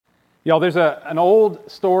Y'all, there's an old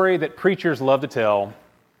story that preachers love to tell.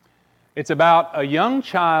 It's about a young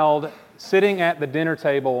child sitting at the dinner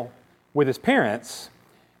table with his parents,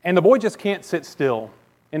 and the boy just can't sit still.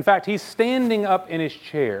 In fact, he's standing up in his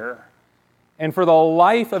chair, and for the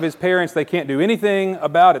life of his parents, they can't do anything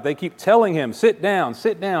about it. They keep telling him, sit down,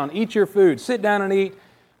 eat your food, sit down and eat.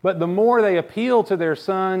 But the more they appeal to their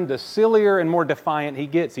son, the sillier and more defiant he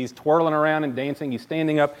gets. He's twirling around and dancing. He's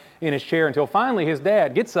standing up in his chair until finally his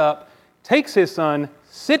dad gets up, takes his son,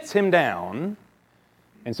 sits him down,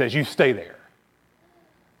 and says, "You stay there."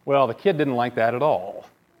 Well, the kid didn't like that at all.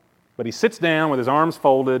 But he sits down with his arms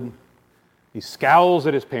folded. He scowls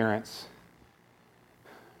at his parents.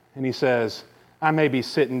 And he says, "I may be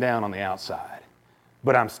sitting down on the outside,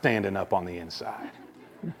 but I'm standing up on the inside."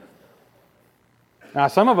 Now,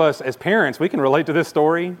 some of us as parents, we can relate to this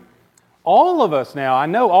story. All of us now, I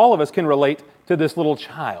know all of us can relate to this little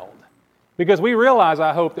child. Because we realize,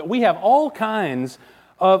 I hope, that we have all kinds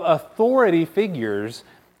of authority figures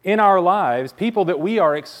in our lives, people that we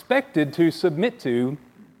are expected to submit to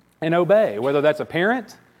and obey, whether that's a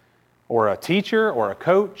parent or a teacher or a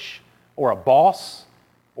coach or a boss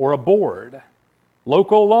or a board,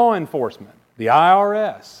 local law enforcement, the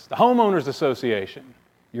IRS, the homeowners association,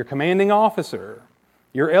 your commanding officer,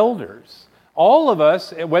 your elders. All of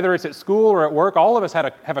us, whether it's at school or at work, all of us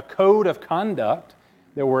have a code of conduct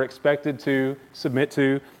that we're expected to submit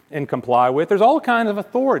to and comply with. There's all kinds of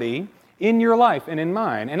authority in your life and in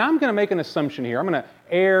mine. And I'm going to make an assumption here. I'm going to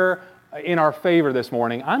err in our favor this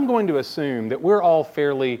morning. I'm going to assume that we're all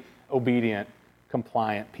fairly obedient,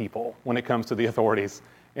 compliant people when it comes to the authorities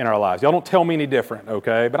in our lives. Y'all don't tell me any different,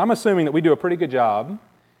 okay? But I'm assuming that we do a pretty good job,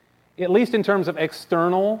 at least in terms of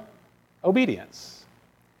external obedience.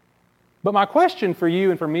 But my question for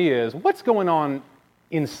you and for me is, what's going on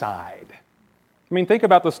inside? I mean, think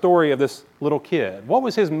about the story of this little kid. What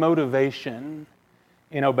was his motivation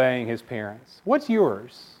in obeying his parents? What's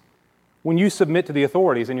yours when you submit to the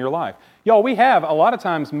authorities in your life? Y'all, we have a lot of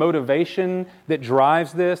times motivation that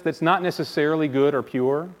drives this that's not necessarily good or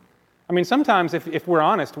pure. I mean, sometimes, if we're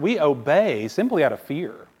honest, we obey simply out of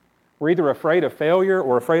fear. We're either afraid of failure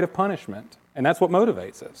or afraid of punishment, and that's what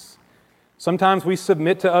motivates us. Sometimes we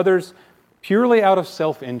submit to others purely out of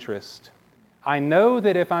self-interest. I know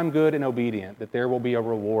that if I'm good and obedient, that there will be a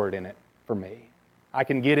reward in it for me. I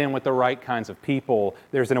can get in with the right kinds of people.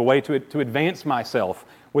 There's a way to advance myself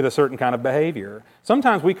with a certain kind of behavior.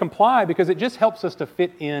 Sometimes we comply because it just helps us to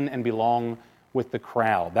fit in and belong with the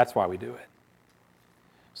crowd. That's why we do it.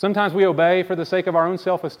 Sometimes we obey for the sake of our own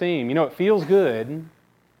self-esteem. You know, it feels good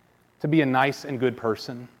to be a nice and good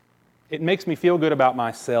person. It makes me feel good about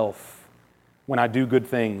myself when I do good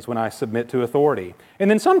things, when I submit to authority. And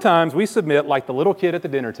then sometimes we submit like the little kid at the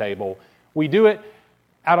dinner table. We do it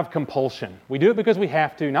out of compulsion. We do it because we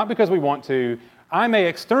have to, not because we want to. I may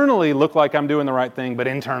externally look like I'm doing the right thing, but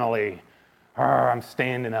internally, I'm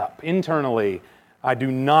standing up. Internally, I do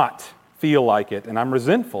not feel like it, and I'm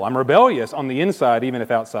resentful. I'm rebellious on the inside, even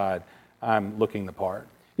if outside I'm looking the part.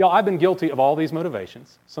 Y'all, I've been guilty of all these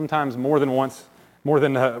motivations, sometimes more than once, more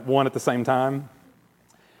than one at the same time.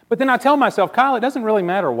 But then I tell myself, Kyle, it doesn't really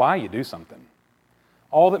matter why you do something.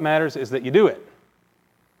 All that matters is that you do it,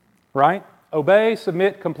 right? Obey,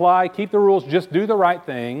 submit, comply, keep the rules, just do the right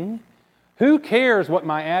thing. Who cares what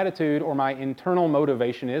my attitude or my internal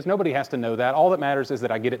motivation is? Nobody has to know that. All that matters is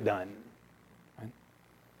that I get it done. Right?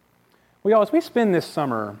 Well, y'all, as we spend this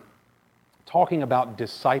summer talking about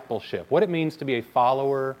discipleship, what it means to be a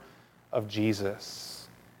follower of Jesus,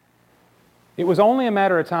 it was only a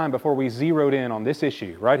matter of time before we zeroed in on this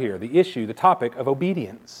issue right here, the topic of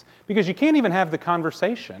obedience. Because you can't even have the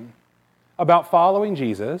conversation about following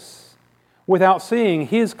Jesus without seeing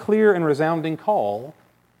His clear and resounding call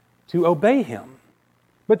to obey Him.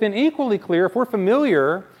 But then equally clear, if we're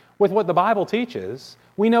familiar with what the Bible teaches,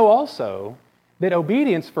 we know also that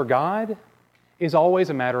obedience for God is always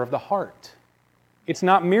a matter of the heart. It's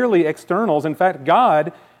not merely externals. In fact,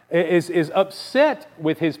 God is upset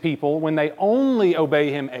with His people when they only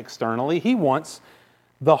obey Him externally. He wants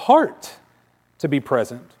the heart to be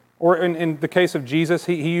present. Or in the case of Jesus,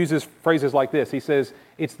 he uses phrases like this. He says,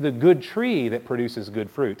 it's the good tree that produces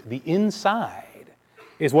good fruit. The inside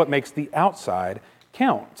is what makes the outside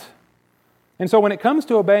count. And so when it comes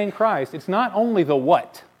to obeying Christ, it's not only the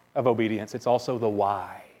what of obedience, it's also the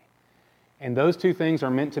why. And those two things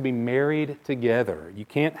are meant to be married together. You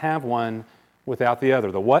can't have one without the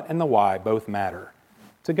other. The what and the why both matter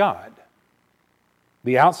to God.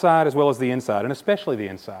 The outside as well as the inside, and especially the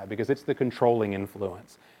inside, because it's the controlling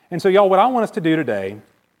influence. And so, y'all, what I want us to do today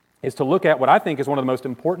is to look at what I think is one of the most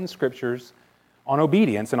important scriptures on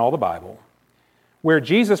obedience in all the Bible. where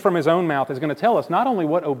Jesus from his own mouth is going to tell us not only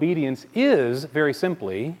what obedience is, very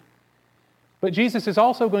simply, but Jesus is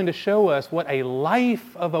also going to show us what a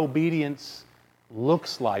life of obedience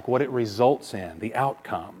looks like, what it results in, the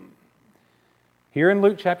outcome. Here in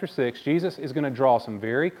Luke chapter 6, Jesus is going to draw some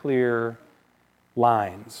very clear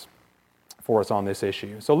lines for us on this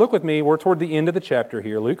issue. So look with me, we're toward the end of the chapter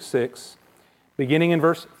here, Luke 6, beginning in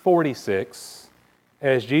verse 46,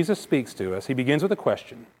 as Jesus speaks to us. He begins with a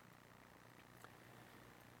question.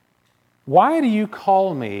 Why do you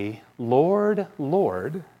call me Lord,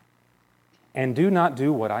 Lord, and do not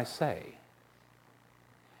do what I say?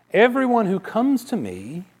 Everyone who comes to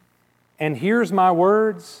me and hears my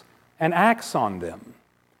words and acts on them,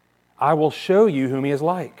 I will show you whom he is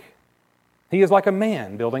like. He is like a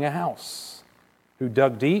man building a house who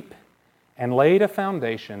dug deep and laid a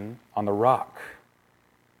foundation on the rock.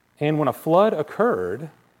 And when a flood occurred,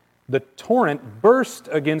 the torrent burst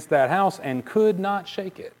against that house and could not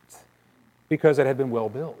shake it, because it had been well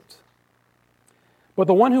built. But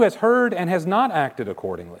the one who has heard and has not acted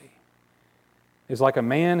accordingly is like a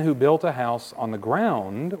man who built a house on the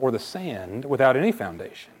ground or the sand without any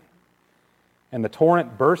foundation. And the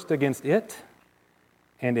torrent burst against it,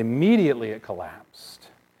 and immediately it collapsed.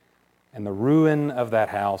 And the ruin of that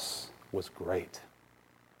house was great.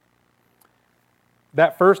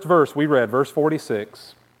 That first verse we read, verse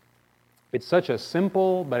 46, it's such a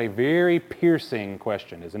simple but a very piercing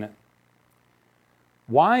question, isn't it?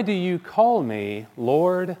 Why do you call me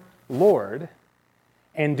Lord, Lord,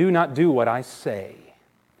 and do not do what I say?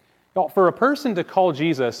 Well, for a person to call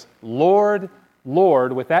Jesus Lord,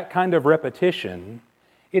 Lord with that kind of repetition,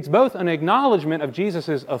 it's both an acknowledgement of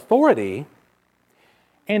Jesus' authority,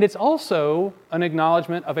 and it's also an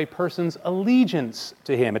acknowledgement of a person's allegiance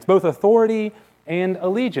to him. It's both authority and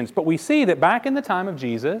allegiance. But we see that back in the time of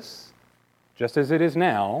Jesus, just as it is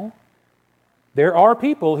now, there are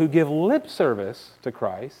people who give lip service to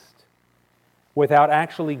Christ without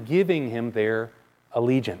actually giving him their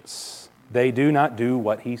allegiance. They do not do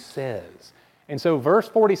what he says. And so verse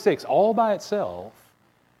 46, all by itself,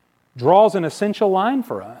 draws an essential line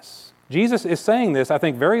for us. Jesus is saying this, I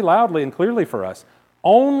think, very loudly and clearly for us.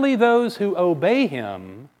 Only those who obey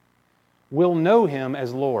him will know him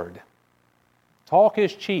as Lord. Talk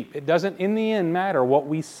is cheap. It doesn't, in the end, matter what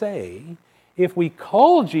we say. If we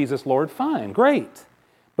call Jesus Lord, fine, great.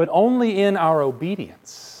 But only in our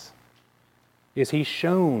obedience is he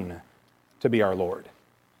shown to be our Lord.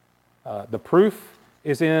 The proof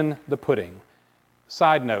is in the pudding.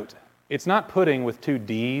 Side note, it's not pudding with two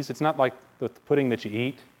D's. It's not like the pudding that you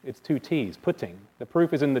eat. It's two T's, pudding. The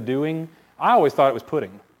proof is in the doing. I always thought it was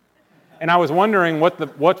pudding. And I was wondering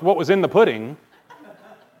what was in the pudding.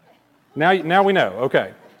 Now we know,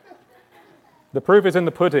 okay. The proof is in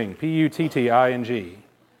the pudding, P-U-T-T-I-N-G.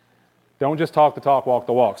 Don't just talk the talk, walk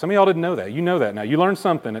the walk. Some of y'all didn't know that. You know that now. You learned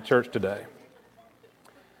something at church today.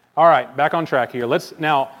 All right, back on track here. I want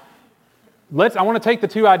to take the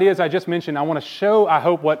two ideas I just mentioned. I want to show, I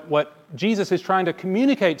hope, what Jesus is trying to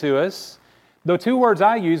communicate to us. The two words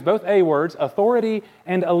I use, both A words, authority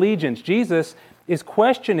and allegiance. Jesus is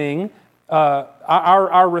questioning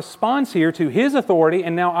our response here to his authority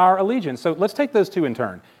and now our allegiance. So let's take those two in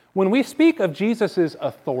turn. When we speak of Jesus'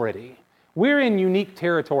 authority, we're in unique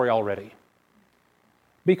territory already.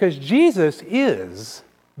 Because Jesus is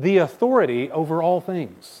the authority over all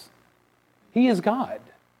things. He is God.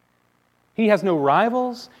 He has no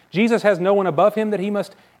rivals. Jesus has no one above him that he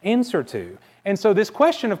must answer to. And so this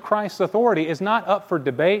question of Christ's authority is not up for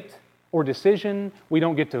debate or decision. We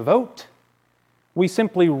don't get to vote. We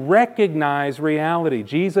simply recognize reality.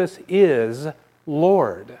 Jesus is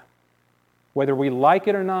Lord. Whether we like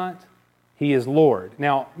it or not, he is Lord.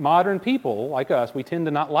 Now, modern people like us, we tend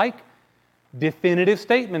to not like definitive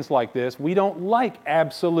statements like this. We don't like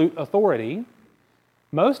absolute authority.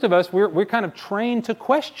 Most of us, we're kind of trained to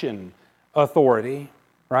question authority,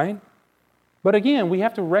 right? But again, we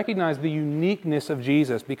have to recognize the uniqueness of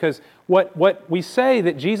Jesus, because what we say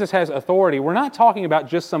that Jesus has authority, we're not talking about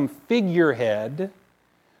just some figurehead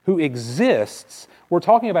who exists. We're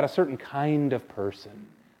talking about a certain kind of person.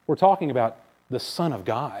 We're talking about the Son of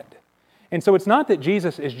God. And so it's not that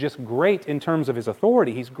Jesus is just great in terms of his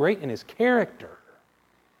authority. He's great in his character.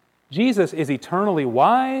 Jesus is eternally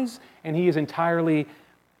wise, and he is entirely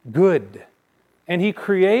good. And he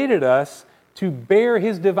created us to bear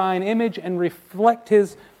his divine image and reflect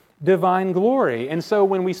his divine glory. And so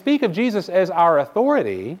when we speak of Jesus as our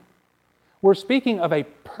authority, we're speaking of a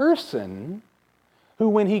person who,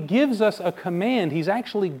 when he gives us a command, he's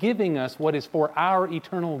actually giving us what is for our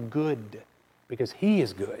eternal good, because he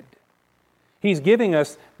is good. He's giving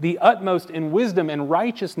us the utmost in wisdom and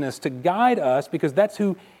righteousness to guide us because that's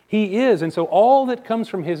who He is. And so all that comes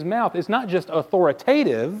from His mouth is not just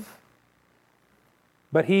authoritative,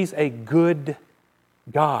 but He's a good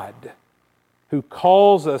God who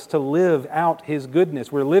calls us to live out His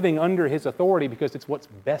goodness. We're living under His authority because it's what's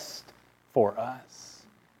best for us.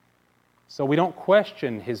 So we don't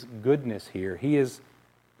question His goodness here. He is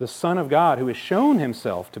the Son of God who has shown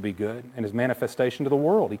Himself to be good in His manifestation to the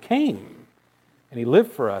world. He came and He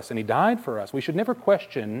lived for us and He died for us. We should never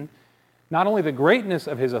question not only the greatness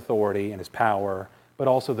of His authority and His power, but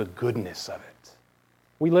also the goodness of it.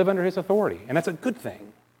 We live under His authority, and that's a good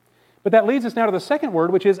thing. But that leads us now to the second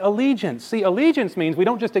word, which is allegiance. See, allegiance means we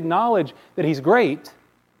don't just acknowledge that He's great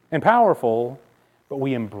and powerful, but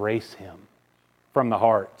we embrace Him from the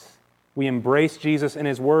heart. We embrace Jesus and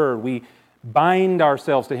His Word. We bind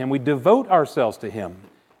ourselves to Him. We devote ourselves to Him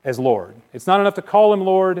as Lord. It's not enough to call Him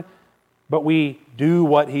Lord, but we do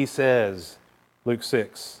what He says. Luke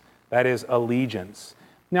 6. That is allegiance.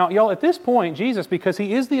 Now, y'all, at this point, Jesus, because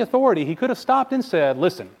He is the authority, He could have stopped and said,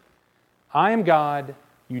 listen, I am God.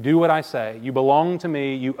 You do what I say. You belong to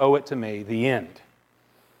me. You owe it to me. The end.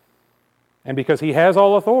 And because He has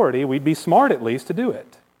all authority, we'd be smart at least to do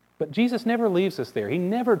it. But Jesus never leaves us there. He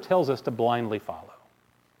never tells us to blindly follow.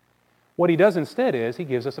 What He does instead is He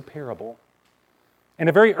gives us a parable. And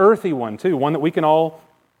a very earthy one too, one that we can all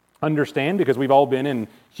understand because we've all been in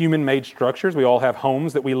human-made structures. We all have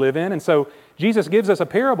homes that we live in. And so Jesus gives us a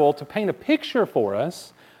parable to paint a picture for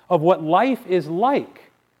us of what life is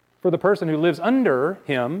like for the person who lives under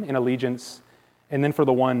Him in allegiance, and then for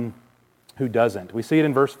the one who doesn't. We see it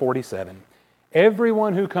in verse 47.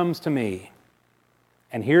 Everyone who comes to me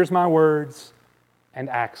and hears my words and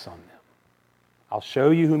acts on them, I'll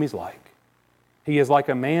show you whom he's like. He is like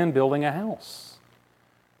a man building a house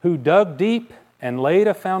who dug deep and laid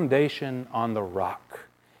a foundation on the rock.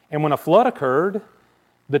 And when a flood occurred,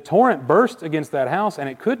 the torrent burst against that house, and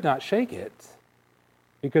it could not shake it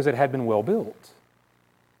because it had been well built.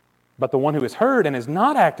 But the one who has heard and has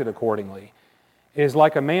not acted accordingly is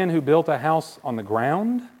like a man who built a house on the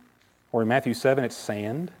ground, or in Matthew 7, it's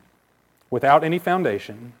sand, without any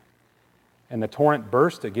foundation. And the torrent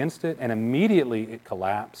burst against it, and immediately it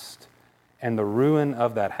collapsed, and the ruin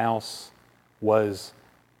of that house was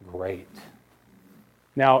great.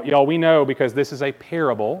 Now, y'all, we know because this is a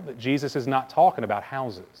parable that Jesus is not talking about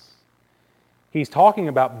houses. He's talking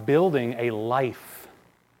about building a life.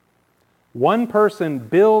 One person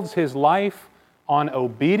builds his life on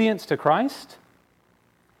obedience to Christ.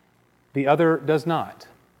 The other does not.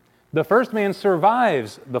 The first man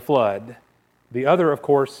survives the flood. The other, of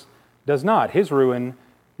course, does not. His ruin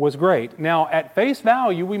was great. Now, at face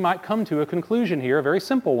value, we might come to a conclusion here, a very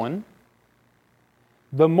simple one.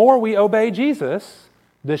 The more we obey Jesus,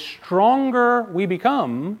 the stronger we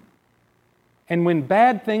become, and when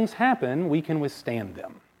bad things happen, we can withstand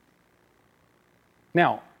them.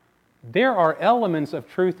 Now, there are elements of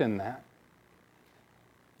truth in that.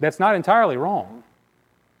 That's not entirely wrong.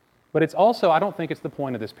 But it's also, I don't think it's the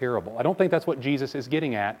point of this parable. I don't think that's what Jesus is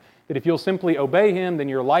getting at, that if you'll simply obey Him, then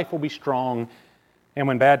your life will be strong, and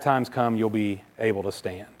when bad times come, you'll be able to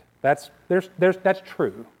stand. That's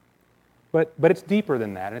true. But it's deeper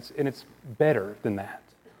than that, and it's better than that.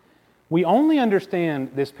 We only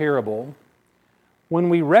understand this parable when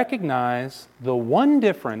we recognize the one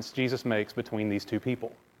difference Jesus makes between these two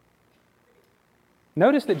people.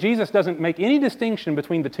 Notice that Jesus doesn't make any distinction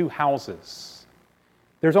between the two houses.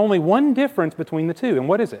 There's only one difference between the two, and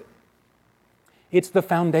what is it? It's the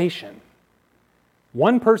foundation.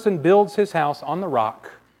 One person builds his house on the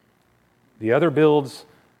rock, the other builds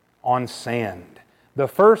on sand. The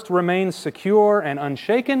first remains secure and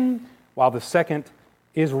unshaken, while the second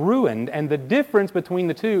is ruined, and the difference between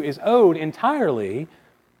the two is owed entirely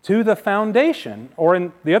to the foundation, or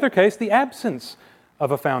in the other case, the absence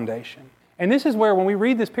of a foundation. And this is where, when we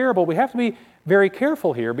read this parable, we have to be very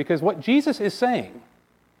careful here, because what Jesus is saying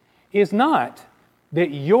is not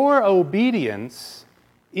that your obedience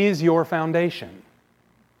is your foundation.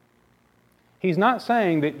 He's not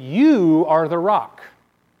saying that you are the rock.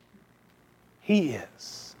 He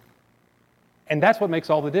is. And that's what makes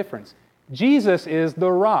all the difference. Jesus is the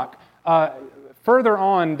rock. Further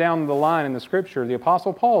on down the line in the Scripture, the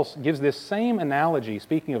Apostle Paul gives this same analogy,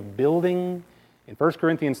 speaking of building in 1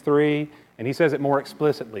 Corinthians 3, and he says it more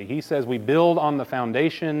explicitly. He says we build on the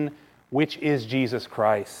foundation, which is Jesus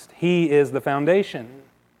Christ. He is the foundation.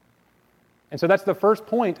 And so that's the first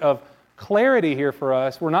point of clarity here for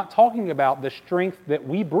us. We're not talking about the strength that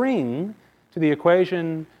we bring to the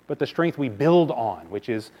equation, but the strength we build on, which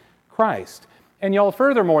is Christ. And y'all,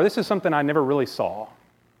 furthermore, this is something I never really saw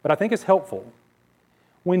but I think it's helpful.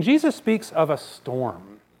 When Jesus speaks of a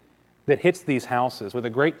storm that hits these houses with a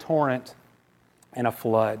great torrent and a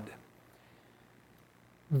flood,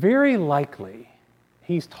 very likely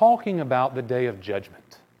he's talking about the day of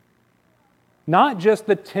judgment. Not just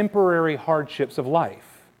the temporary hardships of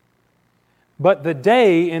life, but the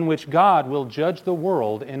day in which God will judge the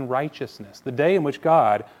world in righteousness, the day in which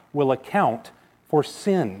God will account for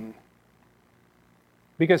sin.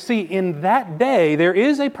 Because see, in that day, there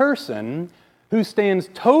is a person who stands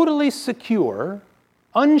totally secure,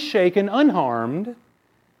 unshaken, unharmed,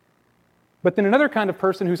 but then another kind of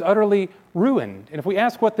person who's utterly ruined. And if we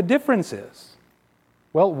ask what the difference is,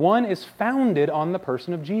 well, one is founded on the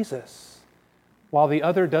person of Jesus, while the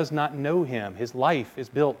other does not know him. His life is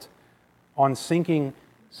built on sinking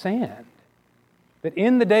sand. That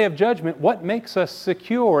in the day of judgment, what makes us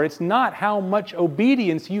secure? It's not how much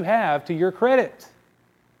obedience you have to your credit.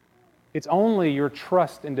 It's only your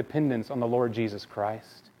trust and dependence on the Lord Jesus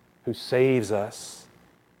Christ, who saves us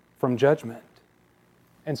from judgment.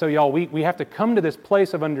 And so, y'all, we have to come to this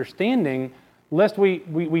place of understanding, lest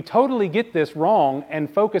we totally get this wrong and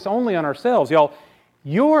focus only on ourselves. Y'all,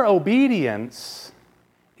 your obedience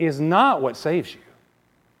is not what saves you.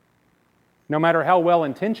 No matter how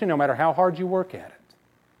well-intentioned, no matter how hard you work at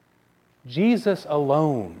it. Jesus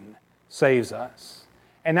alone saves us.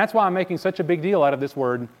 And that's why I'm making such a big deal out of this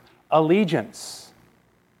word, allegiance.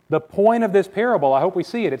 The point of this parable, I hope we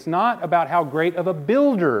see it, it's not about how great of a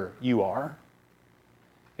builder you are.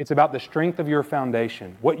 It's about the strength of your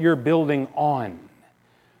foundation, what you're building on.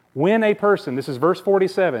 When a person, this is verse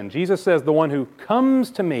 47, Jesus says, the one who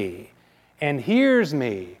comes to me and hears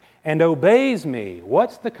me and obeys me,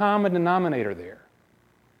 what's the common denominator there?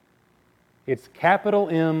 It's capital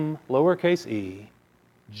M, lowercase e.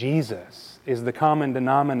 Jesus is the common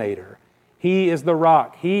denominator. He is the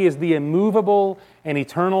rock. He is the immovable and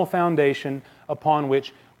eternal foundation upon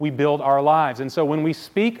which we build our lives. And so when we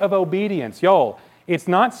speak of obedience, y'all, it's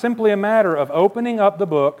not simply a matter of opening up the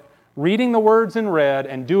book, reading the words in red,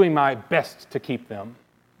 and doing my best to keep them.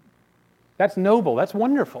 That's noble. That's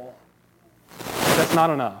wonderful. But that's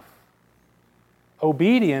not enough.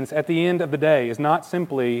 Obedience at the end of the day is not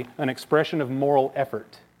simply an expression of moral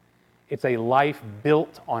effort. It's a life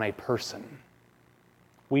built on a person.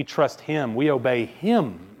 We trust Him. We obey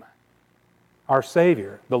Him, our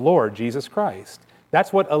Savior, the Lord Jesus Christ.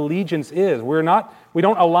 That's what allegiance is. We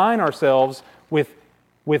don't align ourselves with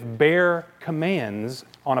bare commands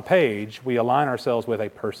on a page. We align ourselves with a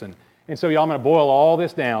person. And so, y'all, I'm going to boil all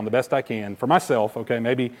this down the best I can for myself. Okay,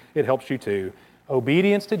 maybe it helps you too.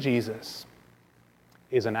 Obedience to Jesus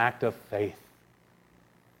is an act of faith.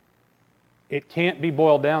 It can't be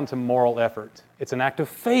boiled down to moral effort. It's an act of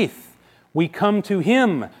faith. We come to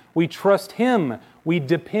Him. We trust Him. We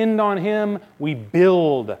depend on Him. We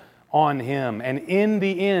build on Him. And in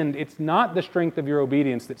the end, it's not the strength of your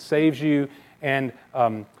obedience that saves you and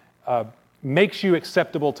makes you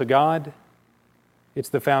acceptable to God. It's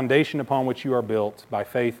the foundation upon which you are built by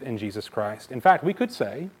faith in Jesus Christ. In fact, we could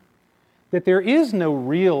say that there is no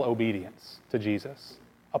real obedience to Jesus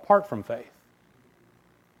apart from faith.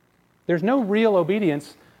 There's no real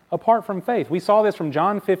obedience apart from faith. We saw this from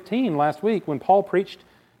John 15 last week when Paul preached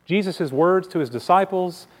Jesus' words to his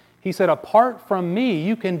disciples. He said, apart from me,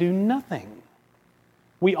 you can do nothing.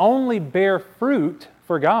 We only bear fruit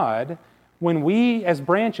for God when we as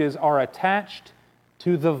branches are attached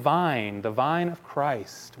to the vine of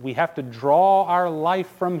Christ. We have to draw our life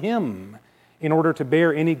from Him in order to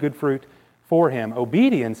bear any good fruit for Him.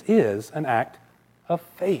 Obedience is an act of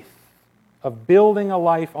faith, of building a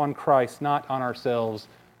life on Christ, not on ourselves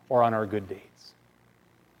or on our good deeds.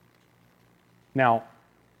 Now,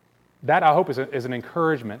 that I hope is an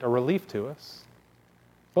encouragement, a relief to us.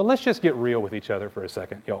 But let's just get real with each other for a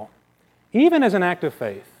second, y'all. Even as an act of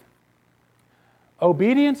faith,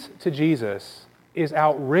 obedience to Jesus is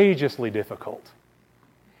outrageously difficult.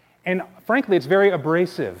 And frankly, it's very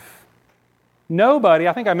abrasive. Nobody,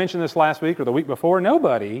 I think I mentioned this last week or the week before,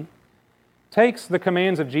 nobody takes the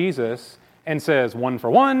commands of Jesus and says 1 for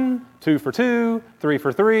 1, 2 for 2, 3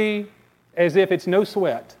 for 3, as if it's no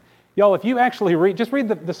sweat. Y'all, if you actually read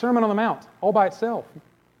the Sermon on the Mount all by itself.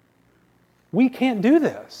 We can't do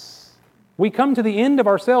this. We come to the end of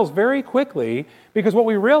ourselves very quickly because what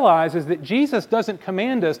we realize is that Jesus doesn't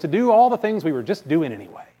command us to do all the things we were just doing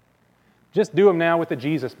anyway. Just do them now with the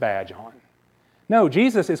Jesus badge on. No,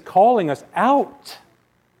 Jesus is calling us out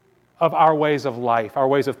of our ways of life, our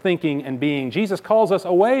ways of thinking and being. Jesus calls us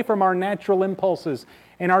away from our natural impulses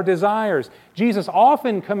and our desires. Jesus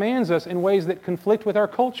often commands us in ways that conflict with our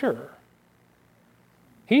culture.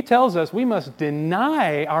 He tells us we must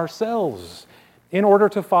deny ourselves, in order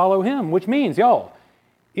to follow Him, which means, y'all,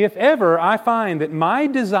 if ever I find that my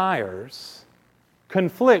desires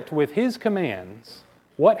conflict with His commands,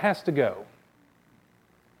 what has to go?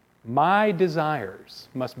 My desires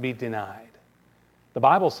must be denied. The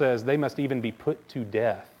Bible says they must even be put to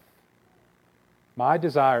death. My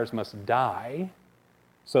desires must die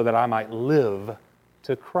so that I might live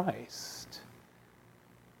to Christ.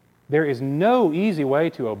 There is no easy way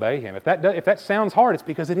to obey Him. If that sounds hard, it's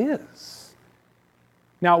because it is.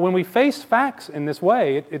 Now, when we face facts in this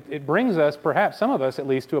way, it brings us, perhaps some of us at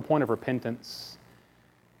least, to a point of repentance.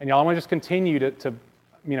 And y'all, I want to just continue to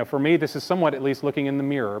for me, this is somewhat at least looking in the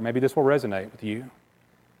mirror. Maybe this will resonate with you.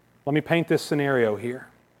 Let me paint this scenario here.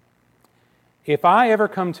 If I ever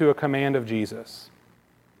come to a command of Jesus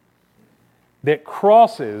that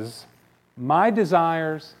crosses my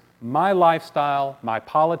desires, my lifestyle, my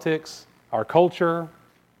politics, our culture,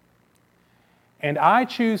 and I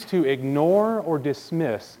choose to ignore or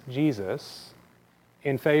dismiss Jesus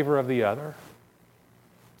in favor of the other,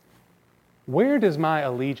 where does my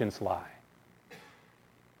allegiance lie?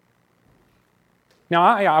 Now,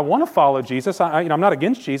 I want to follow Jesus. I'm not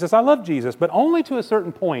against Jesus. I love Jesus. But only to a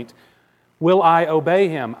certain point will I obey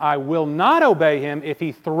Him. I will not obey Him if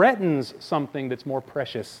He threatens something that's more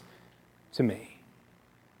precious to me.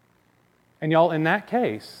 And y'all, in that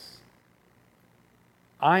case,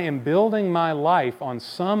 I am building my life on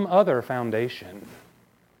some other foundation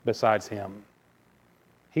besides Him.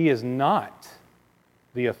 He is not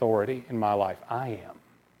the authority in my life. I am.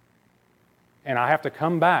 And I have to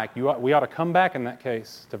come back. We ought to come back in that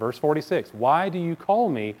case to verse 46. Why do you call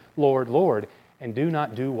me Lord, Lord, and do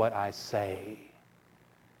not do what I say?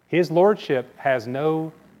 His lordship has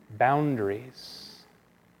no boundaries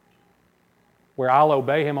where I'll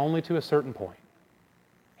obey Him only to a certain point.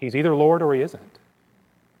 He's either Lord or He isn't.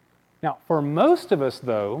 Now, for most of us,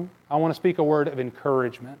 though, I want to speak a word of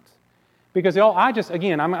encouragement. Because y'all, I'm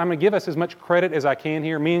going to give us as much credit as I can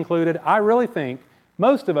here, me included. I really think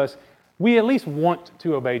most of us, we at least want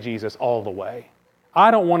to obey Jesus all the way.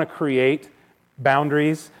 I don't want to create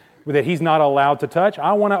boundaries that He's not allowed to touch.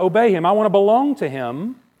 I want to obey Him. I want to belong to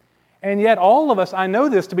Him. And yet all of us, I know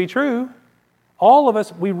this to be true, all of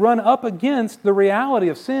us, we run up against the reality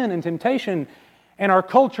of sin and temptation and our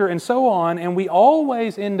culture and so on, and we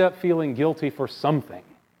always end up feeling guilty for something.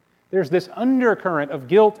 There's this undercurrent of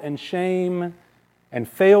guilt and shame and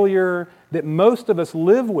failure that most of us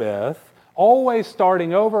live with, always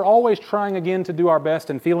starting over, always trying again to do our best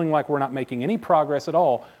and feeling like we're not making any progress at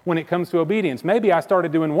all when it comes to obedience. Maybe I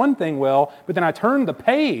started doing one thing well, but then I turn the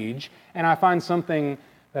page and I find something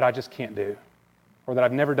that I just can't do or that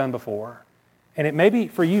I've never done before. And it maybe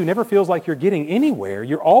for you never feels like you're getting anywhere.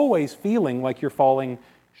 You're always feeling like you're falling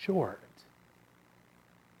short.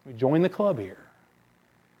 We join the club here.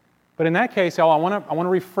 But in that case, y'all, I want to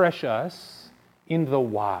refresh us in the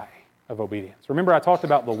why of obedience. Remember, I talked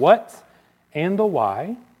about the what and the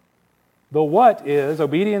why. The what is,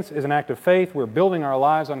 obedience is an act of faith. We're building our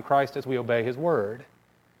lives on Christ as we obey His word.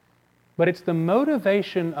 But it's the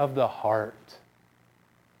motivation of the heart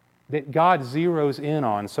that God zeroes in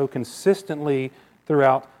on so consistently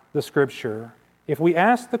throughout the Scripture. If we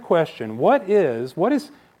ask the question, what is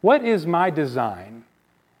my design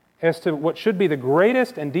as to what should be the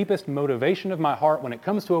greatest and deepest motivation of my heart when it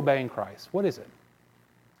comes to obeying Christ? What is it?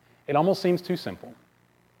 It almost seems too simple.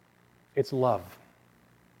 It's love.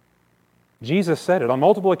 Jesus said it. On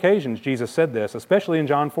multiple occasions, Jesus said this, especially in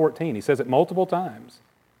John 14. He says it multiple times.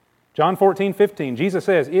 John 14:15, Jesus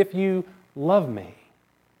says, if you love me,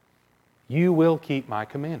 you will keep my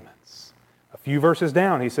commandments. A few verses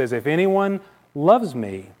down, He says, if anyone loves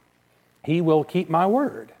me, he will keep my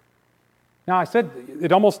word. Now, I said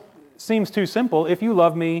it almost seems too simple. If you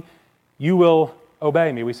love me, you will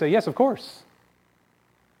obey me. We say, yes, of course.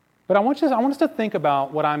 But I want us to think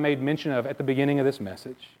about what I made mention of at the beginning of this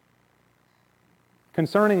message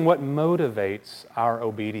concerning what motivates our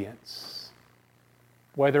obedience.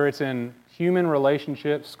 Whether it's in human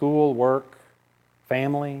relationships, school, work,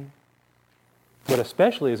 family, but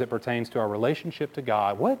especially as it pertains to our relationship to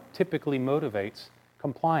God, what typically motivates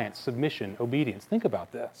compliance, submission, obedience? Think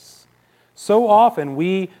about this. So often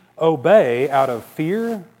we obey out of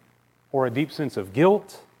fear or a deep sense of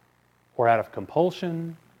guilt or out of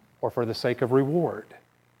compulsion or for the sake of reward.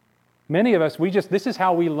 Many of us, this is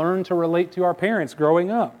how we learn to relate to our parents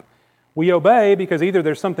growing up. We obey because either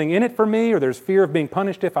there's something in it for me or there's fear of being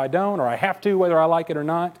punished if I don't, or I have to whether I like it or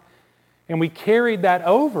not. And we carried that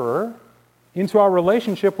over into our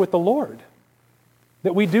relationship with the Lord.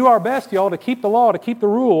 That we do our best, y'all, to keep the law, to keep the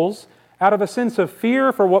rules out of a sense of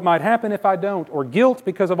fear for what might happen if I don't, or guilt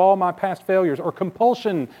because of all my past failures, or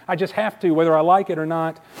compulsion, I just have to, whether I like it or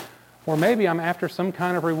not. Or maybe I'm after some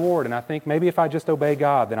kind of reward, and I think maybe if I just obey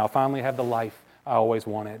God, then I'll finally have the life I always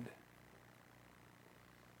wanted.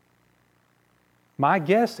 My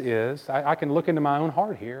guess is, I can look into my own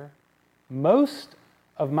heart here, most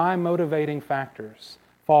of my motivating factors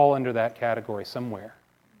fall under that category somewhere.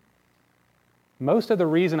 Most of the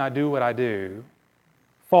reason I do what I do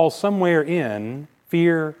falls somewhere in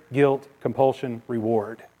fear, guilt, compulsion,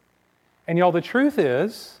 reward. And y'all, the truth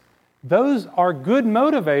is, those are good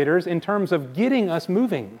motivators in terms of getting us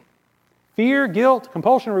moving. Fear, guilt,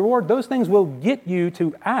 compulsion, reward, those things will get you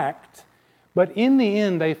to act, but in the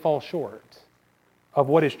end they fall short of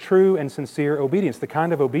what is true and sincere obedience, the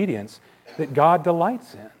kind of obedience that God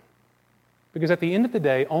delights in. Because at the end of the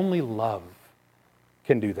day, only love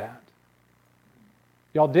can do that.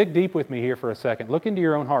 Y'all dig deep with me here for a second. Look into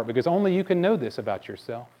your own heart, because only you can know this about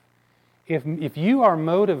yourself. If you are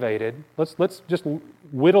motivated, let's just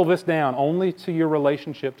whittle this down only to your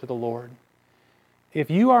relationship to the Lord. If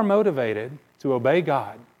you are motivated to obey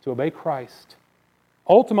God, to obey Christ,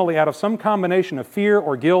 ultimately out of some combination of fear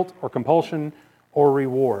or guilt or compulsion or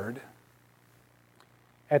reward,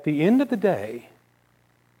 at the end of the day,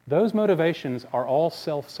 those motivations are all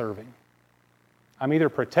self-serving. I'm either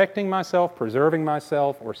protecting myself, preserving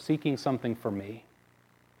myself, or seeking something for me.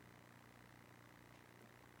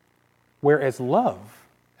 Whereas love,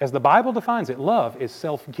 as the Bible defines it, love is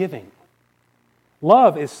self-giving.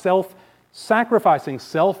 Love is self-sacrificing,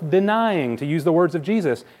 self-denying, to use the words of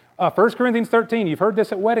Jesus. 1 Corinthians 13, you've heard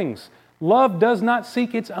this at weddings. Love does not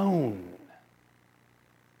seek its own,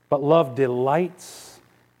 but love delights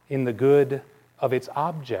in the good of its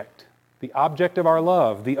object, the object of our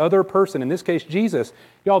love, the other person, in this case, Jesus.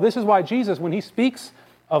 Y'all, this is why Jesus, when he speaks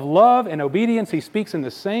of love and obedience, he speaks in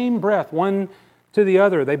the same breath, one to the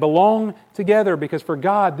other. They belong together because for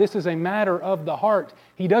God, this is a matter of the heart.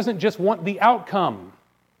 He doesn't just want the outcome.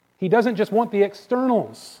 He doesn't just want the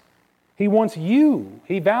externals. He wants you.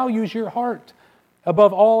 He values your heart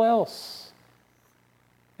above all else.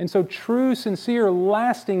 And so true, sincere,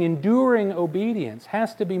 lasting, enduring obedience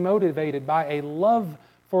has to be motivated by a love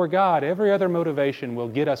for God. Every other motivation will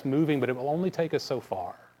get us moving, but it will only take us so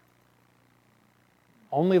far.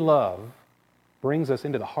 Only love brings us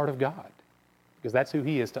into the heart of God, because that's who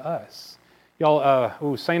He is to us.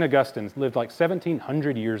 Y'all, St. Augustine lived like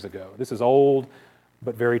 1,700 years ago. This is old,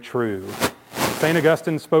 but very true. St.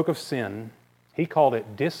 Augustine spoke of sin. He called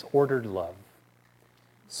it disordered love.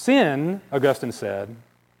 Sin, Augustine said,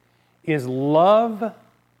 is love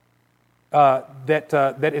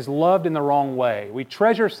that is loved in the wrong way. We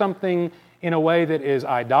treasure something in a way that is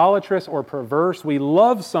idolatrous or perverse. We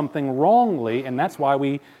love something wrongly, and that's why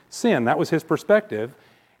we sin. That was his perspective.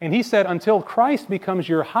 And he said, until Christ becomes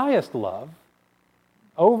your highest love,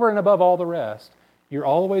 over and above all the rest, you're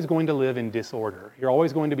always going to live in disorder. You're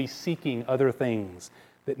always going to be seeking other things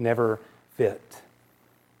that never fit.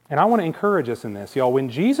 And I want to encourage us in this, y'all. When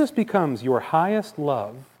Jesus becomes your highest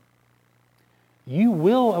love, you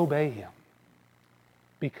will obey Him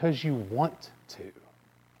because you want to.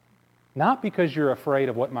 Not because you're afraid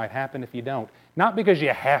of what might happen if you don't. Not because you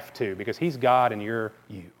have to, because He's God and you're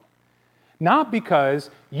you. Not because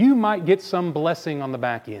you might get some blessing on the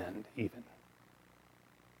back end, even.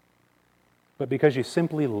 But because you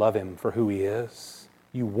simply love Him for who He is.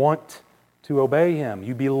 You want to obey Him.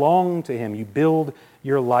 You belong to Him. You build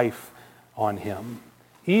your life on Him.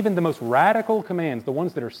 Even the most radical commands, the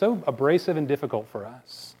ones that are so abrasive and difficult for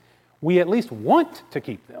us, we at least want to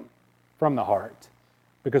keep them from the heart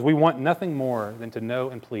because we want nothing more than to know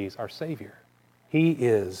and please our Savior. He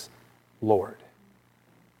is Lord.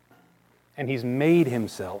 And He's made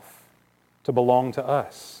Himself to belong to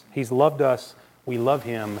us. He's loved us, we love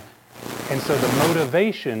Him, and so the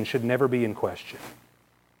motivation should never be in question,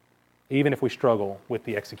 even if we struggle with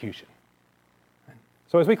the execution.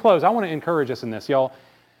 So as we close, I want to encourage us in this, y'all.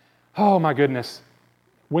 Oh my goodness.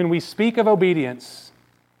 When we speak of obedience,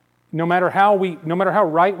 no matter how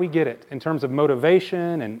right we get it in terms of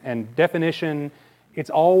motivation and definition, it's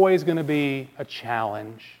always going to be a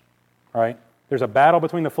challenge, right? There's a battle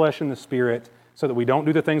between the flesh and the spirit so that we don't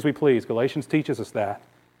do the things we please. Galatians teaches us that.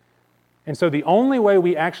 And so the only way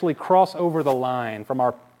we actually cross over the line from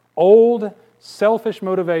our old selfish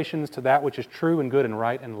motivations to that which is true and good and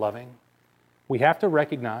right and loving, we have to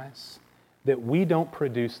recognize that we don't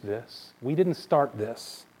produce this. We didn't start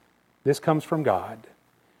this. This comes from God.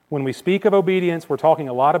 When we speak of obedience, we're talking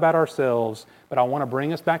a lot about ourselves, but I want to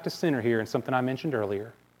bring us back to center here and something I mentioned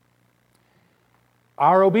earlier.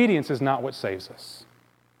 Our obedience is not what saves us.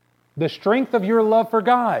 the strength of your love for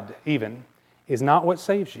God, even, is not what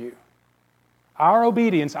saves you. Our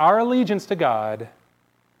obedience, our allegiance to God,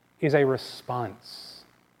 is a response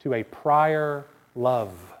to a prior love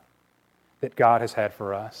that God has had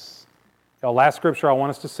for us. The last scripture I want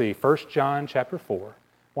us to see, 1 John chapter 4,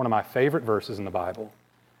 one of my favorite verses in the Bible.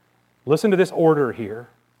 Listen to this order here.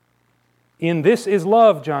 In this is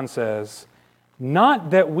love, John says, not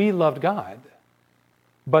that we loved God,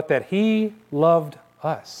 but that He loved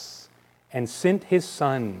us and sent His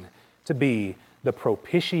Son to be the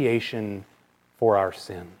propitiation for our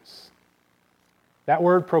sins. That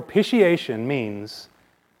word propitiation means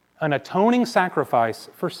an atoning sacrifice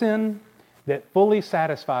for sin that fully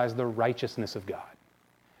satisfies the righteousness of God.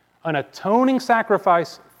 An atoning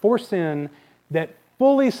sacrifice for sin that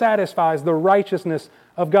fully satisfies the righteousness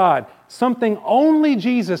of God. Something only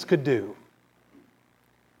Jesus could do.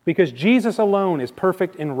 Because Jesus alone is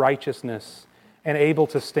perfect in righteousness and able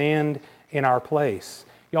to stand in our place.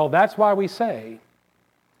 Y'all, that's why we say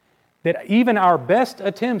that even our best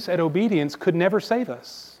attempts at obedience could never save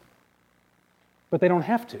us. But they don't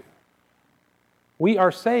have to. We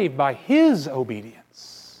are saved by His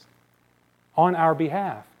obedience on our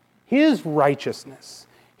behalf. His righteousness,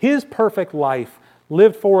 His perfect life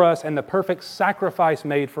lived for us and the perfect sacrifice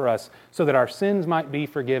made for us so that our sins might be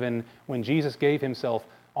forgiven when Jesus gave Himself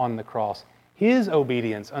on the cross. His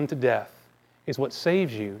obedience unto death is what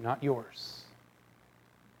saves you, not yours.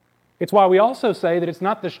 It's why we also say that it's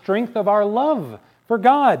not the strength of our love for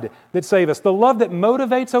God that saves us. The love that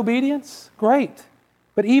motivates obedience, great.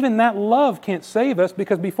 But even that love can't save us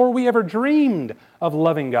because before we ever dreamed of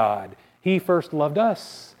loving God, He first loved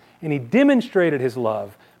us. And He demonstrated His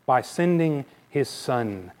love by sending His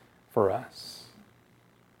Son for us.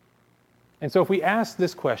 And so if we ask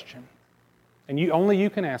this question, and only you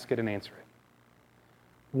can ask it and answer it,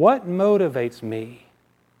 what motivates me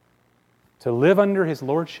to live under His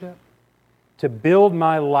Lordship, to build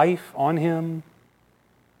my life on Him,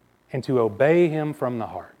 and to obey Him from the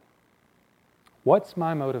heart? What's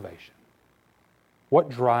my motivation? What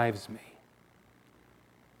drives me?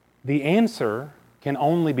 The answer can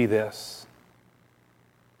only be this: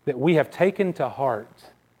 that we have taken to heart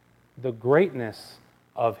the greatness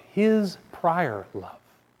of His prior love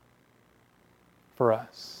for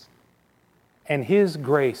us and His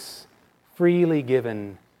grace freely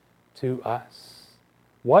given to us.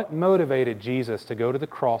 What motivated Jesus to go to the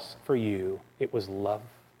cross for you? It was love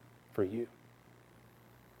for you.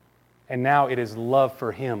 And now it is love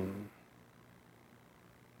for Him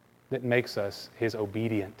that makes us His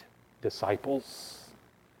obedient disciples.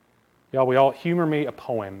 Y'all, we all humor me a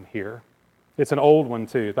poem here. It's an old one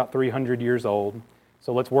too, about 300 years old.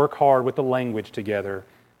 So let's work hard with the language together.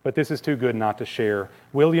 But this is too good not to share.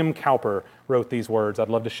 William Cowper wrote these words. I'd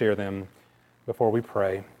love to share them before we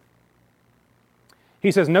pray.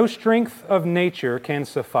 He says, "No strength of nature can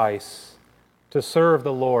suffice to serve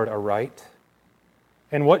the Lord aright.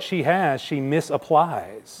 And what she has, she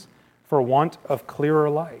misapplies for want of clearer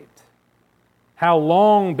light. How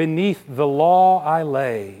long beneath the law I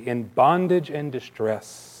lay in bondage and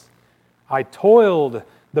distress. I toiled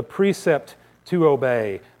the precept to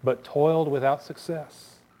obey, but toiled without success.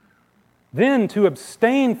 Then to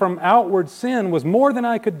abstain from outward sin was more than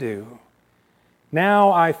I could do.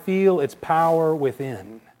 Now I feel its power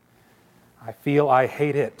within. I feel I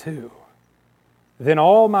hate it too. Then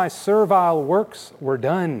all my servile works were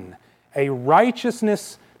done, a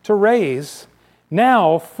righteousness to raise,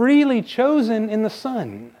 now freely chosen in the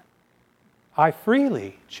Son. I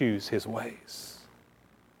freely choose His ways.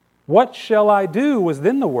 What shall I do was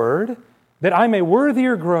then the word, that I may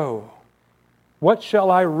worthier grow. What shall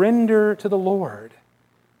I render to the Lord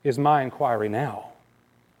is my inquiry now.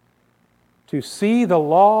 To see the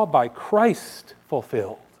law by Christ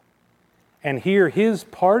fulfilled and hear His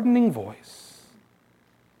pardoning voice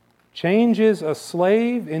changes a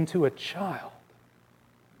slave into a child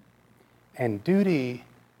and duty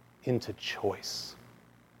into choice.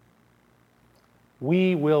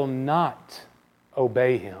 We will not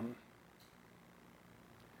obey Him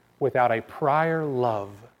without a prior love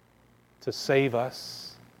to save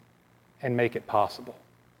us and make it possible.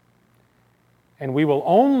 And we will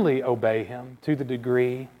only obey Him to the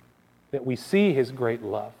degree that we see His great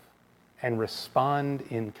love and respond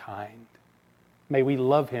in kind. May we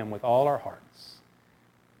love Him with all our hearts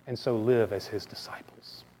and so live as His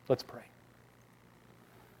disciples. Let's pray.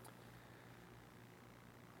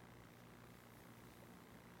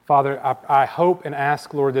 Father, I hope and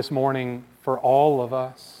ask, Lord, this morning for all of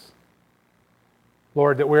us,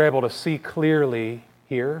 Lord, that we're able to see clearly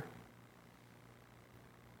here.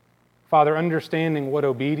 Father, understanding what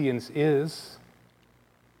obedience is,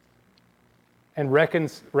 and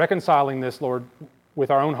reconciling this, Lord, with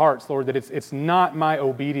our own hearts, Lord, that it's not my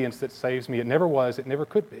obedience that saves me. It never was. It never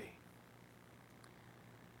could be.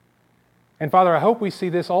 And Father, I hope we see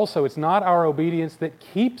this also. It's not our obedience that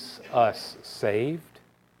keeps us saved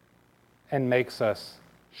and makes us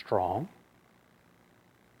strong,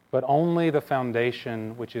 but only the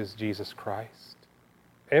foundation, which is Jesus Christ.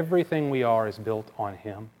 Everything we are is built on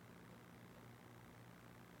Him.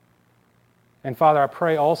 And Father, I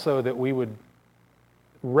pray also that we would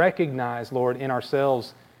recognize, Lord, in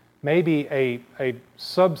ourselves maybe a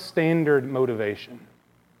substandard motivation.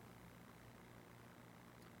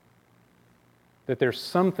 That there's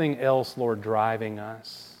something else, Lord, driving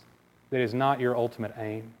us that is not your ultimate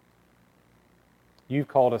aim. You've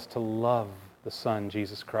called us to love the Son,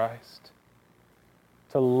 Jesus Christ,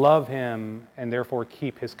 to love Him and therefore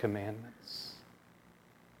keep His commandments,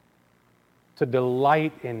 to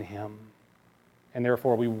delight in Him, and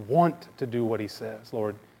therefore we want to do what He says,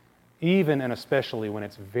 Lord, even and especially when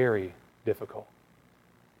it's very difficult,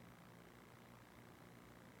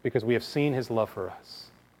 because we have seen His love for us.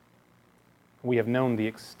 We have known the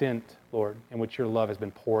extent, Lord, in which your love has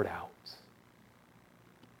been poured out.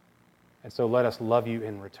 And so let us love you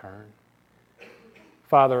in return.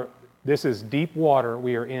 Father, this is deep water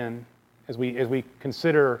we are in as we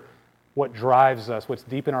consider what drives us, what's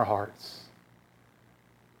deep in our hearts.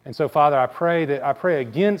 And so, Father, I pray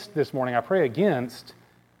against this morning, I pray against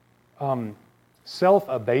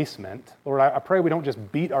self-abasement. Lord, I pray we don't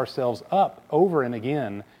just beat ourselves up over and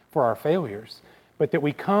again for our failures, but that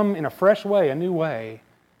we come in a fresh way, a new way,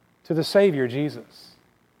 to the Savior, Jesus.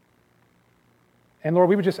 And Lord,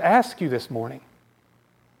 we would just ask you this morning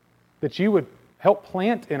that you would help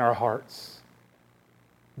plant in our hearts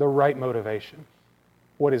the right motivation,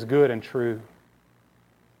 what is good and true,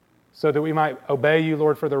 so that we might obey you,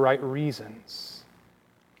 Lord, for the right reasons.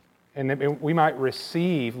 And that we might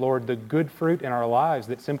receive, Lord, the good fruit in our lives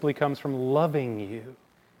that simply comes from loving you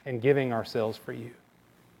and giving ourselves for you.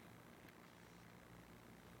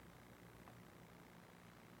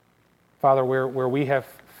 Father, where we have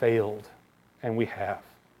failed, and we have,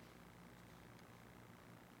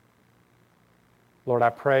 Lord,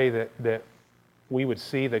 I pray that we would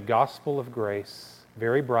see the gospel of grace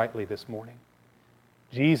very brightly this morning.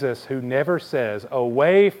 Jesus, who never says,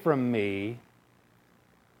 "Away from me,"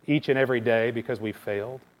 each and every day because we've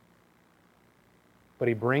failed, but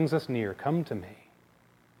He brings us near. Come to me.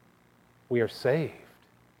 We are saved.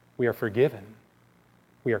 We are forgiven.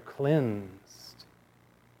 We are cleansed.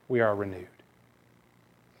 We are renewed.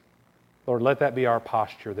 Lord, let that be our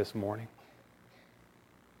posture this morning,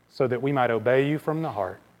 so that we might obey you from the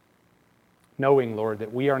heart, knowing, Lord,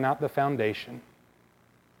 that we are not the foundation,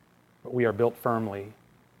 but we are built firmly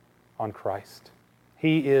on Christ.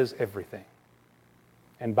 He is everything.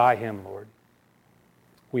 And by Him, Lord,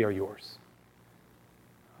 we are yours.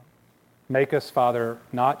 Make us, Father,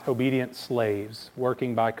 not obedient slaves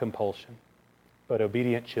working by compulsion, but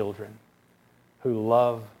obedient children who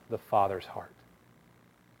love the Father's heart.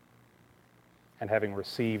 And having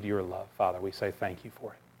received your love, Father, we say thank you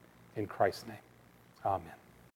for it. In Christ's name, amen.